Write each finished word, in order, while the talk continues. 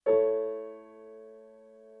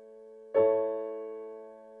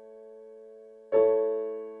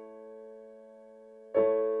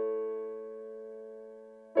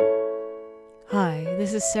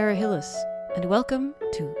this is Sarah Hillis, and welcome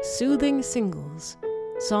to Soothing Singles,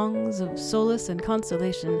 songs of solace and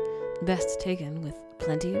consolation, best taken with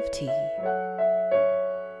plenty of tea.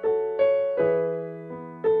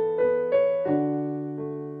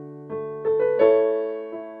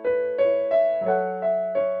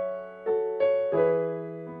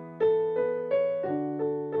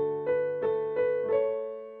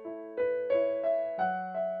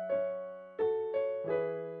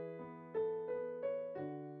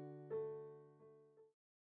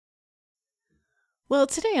 Well,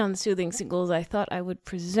 today on Soothing Singles, I thought I would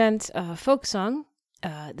present a folk song.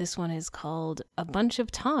 This one is called A Bunch of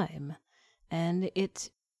Thyme, and it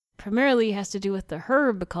primarily has to do with the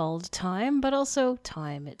herb called thyme, but also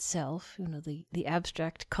time itself, the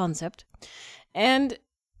abstract concept. And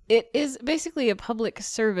it is basically a public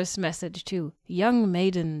service message to young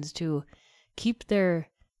maidens to keep their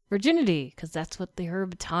virginity, because that's what the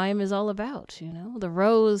herb thyme is all about, The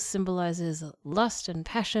rose symbolizes lust and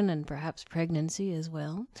passion and perhaps pregnancy as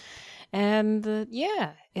well. And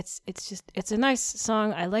it's a nice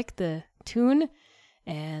song. I like the tune,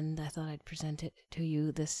 and I thought I'd present it to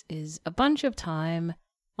you. This is A Bunch of Thyme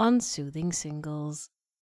on Soothing Singles.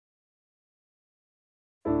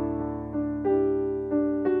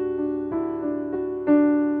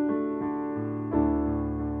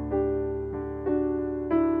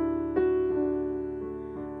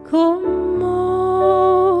 Come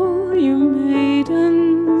all you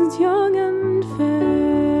maidens young and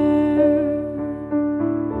fair,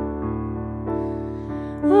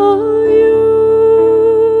 all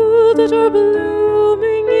you that are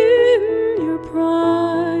blooming in your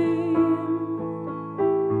prime,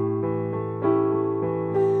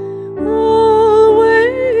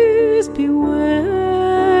 always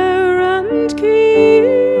beware and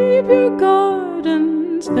keep your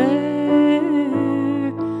gardens fair.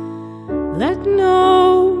 Let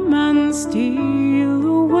no man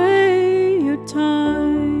steal away your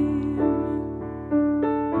time,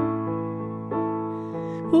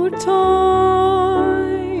 for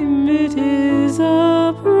time, it is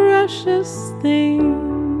a precious thing,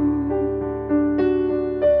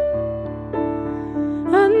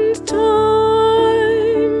 and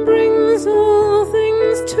time brings all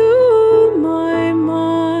things to my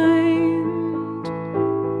mind.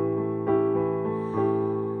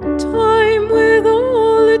 Time with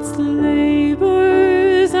all its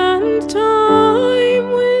labors, and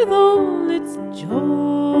time with all its joys.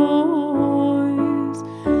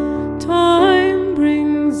 Time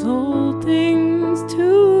brings all things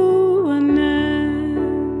to an end.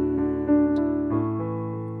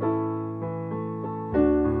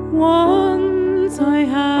 Once I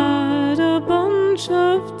had a bunch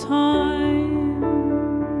of thyme.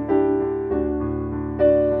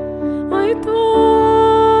 I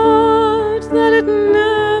thought that it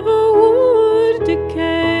never would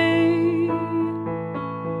decay.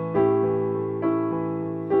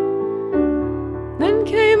 Then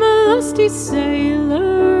came a lusty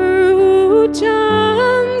sailor who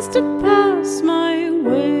chanced to pass my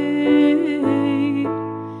way,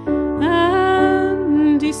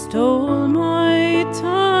 and he stole my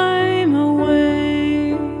time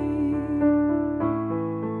away.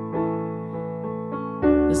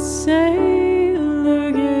 The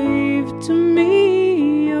sailor gave to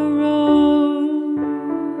me a rose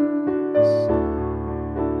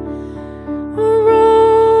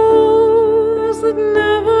that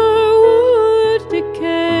never would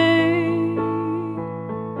decay.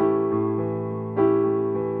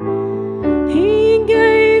 He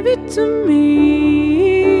gave it to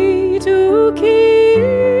me to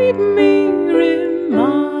keep me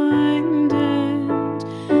reminded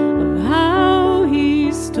of how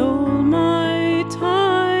he stole my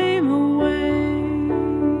time away.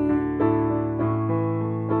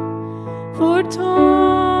 For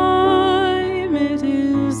time, it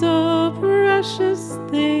is a precious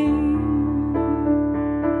thing,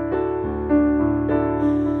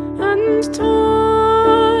 and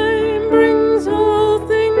time brings all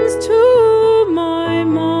things to my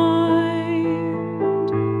mind.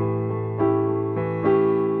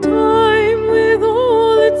 Time with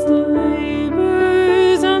all its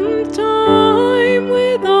labors, and time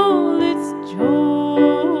with all its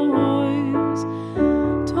joys.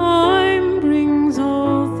 Time brings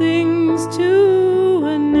all things to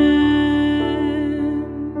an end.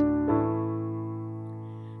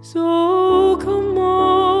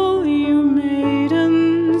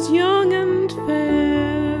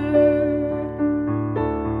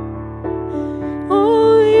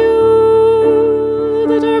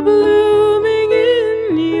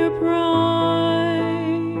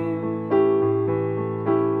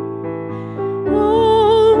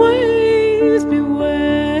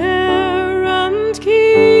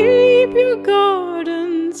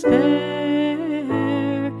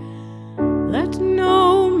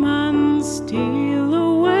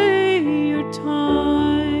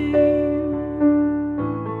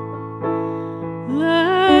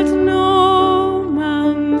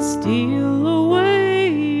 steal away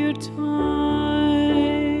your time.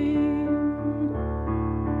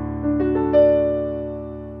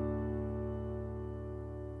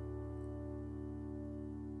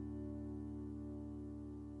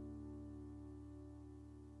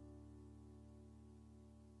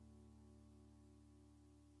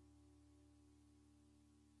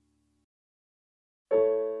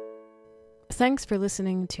 Thanks for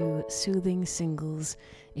listening to Soothing Singles.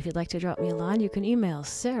 If you'd like to drop me a line, you can email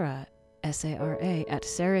Sarah, S-A-R-A, at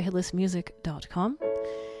sarahhillismusic.com.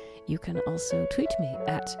 You can also tweet me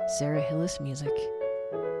at sarahhillismusic.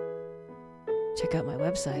 Check out my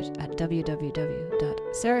website at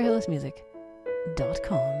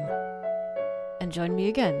www.sarahhillismusic.com. And join me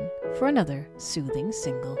again for another Soothing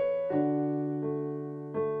Single.